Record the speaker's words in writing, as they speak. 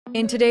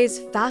In today's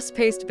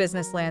fast-paced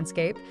business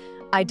landscape,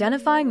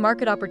 identifying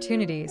market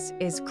opportunities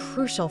is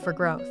crucial for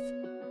growth.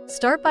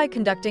 Start by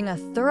conducting a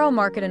thorough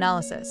market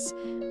analysis.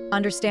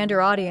 Understand your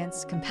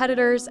audience,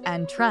 competitors,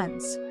 and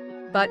trends.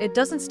 But it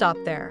doesn't stop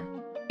there.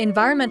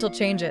 Environmental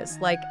changes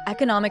like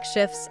economic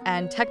shifts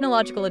and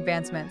technological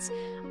advancements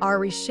are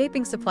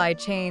reshaping supply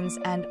chains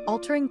and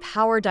altering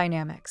power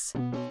dynamics.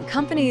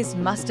 Companies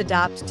must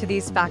adapt to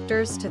these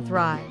factors to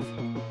thrive.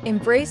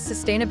 Embrace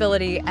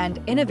sustainability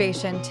and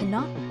innovation to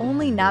not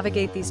only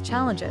navigate these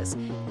challenges,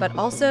 but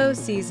also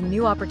seize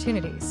new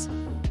opportunities.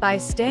 By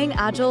staying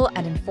agile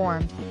and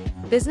informed,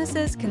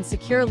 businesses can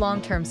secure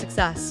long-term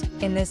success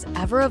in this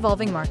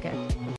ever-evolving market.